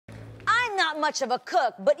not much of a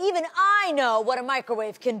cook, but even I know what a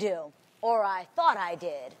microwave can do. Or I thought I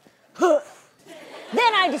did.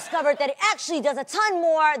 Then I discovered that it actually does a ton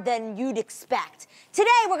more than you'd expect. Today,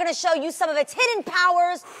 we're gonna show you some of its hidden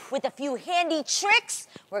powers with a few handy tricks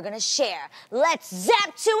we're gonna share. Let's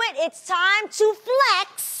zap to it. It's time to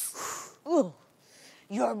flex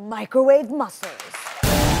your microwave muscles.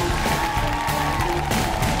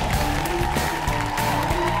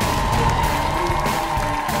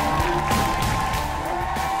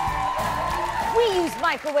 We use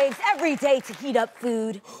microwaves every day to heat up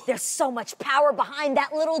food. There's so much power behind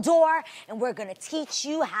that little door, and we're gonna teach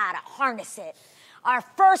you how to harness it. Our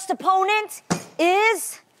first opponent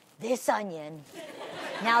is this onion.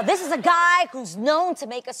 Now, this is a guy who's known to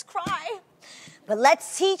make us cry, but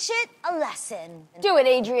let's teach it a lesson. Do it,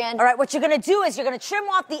 Adrienne. All right, what you're gonna do is you're gonna trim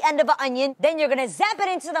off the end of an onion, then you're gonna zap it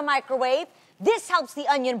into the microwave. This helps the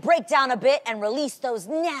onion break down a bit and release those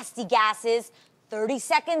nasty gases. 30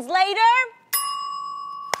 seconds later,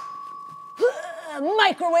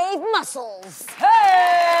 microwave muscles.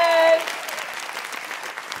 Hey!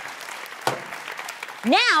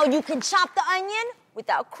 Now you can chop the onion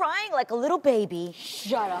without crying like a little baby.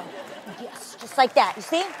 Shut up. Yes, just like that, you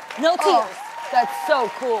see? No tears. Oh, that's so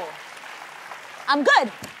cool. I'm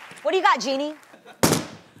good. What do you got, Jeannie?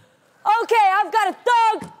 Okay, I've got a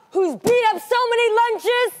thug who's beat up so many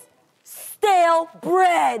lunches. Stale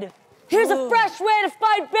bread. Here's a fresh way to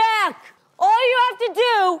fight back. All you have to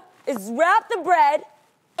do is wrap the bread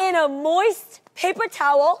in a moist paper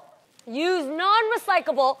towel. Use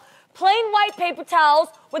non-recyclable, plain white paper towels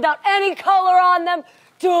without any color on them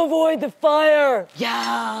to avoid the fire.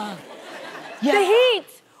 Yeah. The heat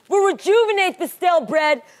will rejuvenate the stale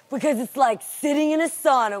bread because it's like sitting in a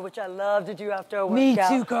sauna, which I love to do after a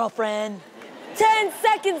workout. Me too, girlfriend. 10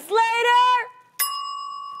 seconds later,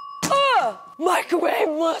 microwave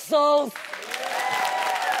muscles.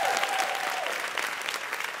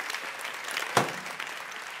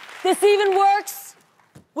 This even works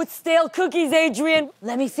with stale cookies, Adrienne.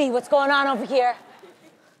 Let me see what's going on over here.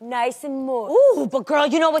 Nice and moist. Ooh, but girl,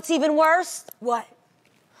 you know what's even worse? What?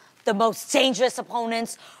 The most dangerous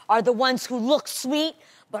opponents are the ones who look sweet,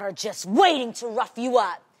 but are just waiting to rough you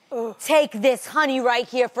up. Take this honey right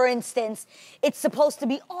here, for instance. It's supposed to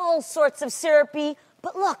be all sorts of syrupy,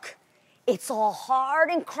 but look, it's all hard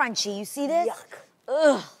and crunchy. You see this? Yuck.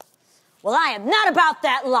 Ugh. Well, I am not about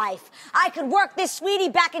that life. I can work this sweetie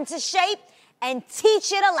back into shape and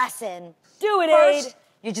teach it a lesson. Do it, First, Aid.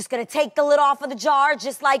 you're just gonna take the lid off of the jar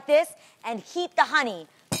just like this and heat the honey.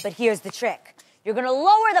 But here's the trick. You're gonna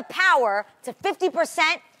lower the power to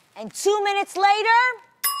 50% and 2 minutes later,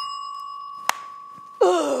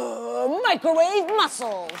 microwave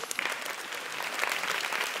muscles.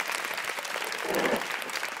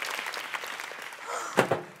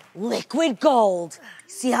 Liquid gold.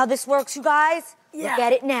 See how this works, you guys? Yeah. Look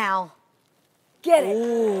at it now. Get it.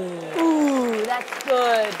 Ooh, that's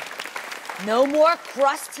good. No more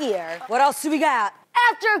crust here. What else do we got?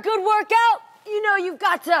 After a good workout, you know you've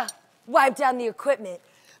got to wipe down the equipment.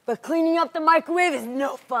 But cleaning up the microwave is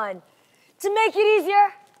no fun. To make it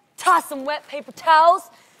easier, toss some wet paper towels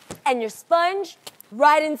and your sponge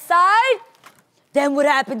right inside. Then what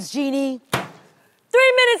happens, Jeannie? 3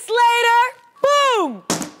 minutes later, boom!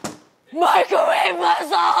 Microwave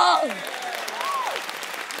muscles!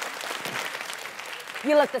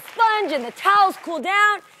 You let the sponge and the towels cool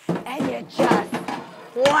down, and you just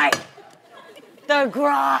wipe the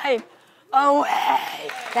grime away.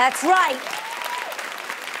 That's right.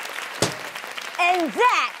 And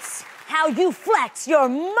that's how you flex your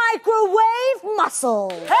microwave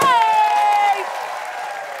muscles. Hey!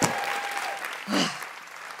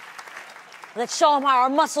 Let's show them how our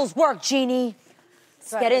muscles work, Jeannie.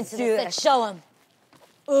 Let's get into this. Let's show them.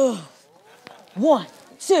 1,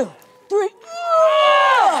 2, 3.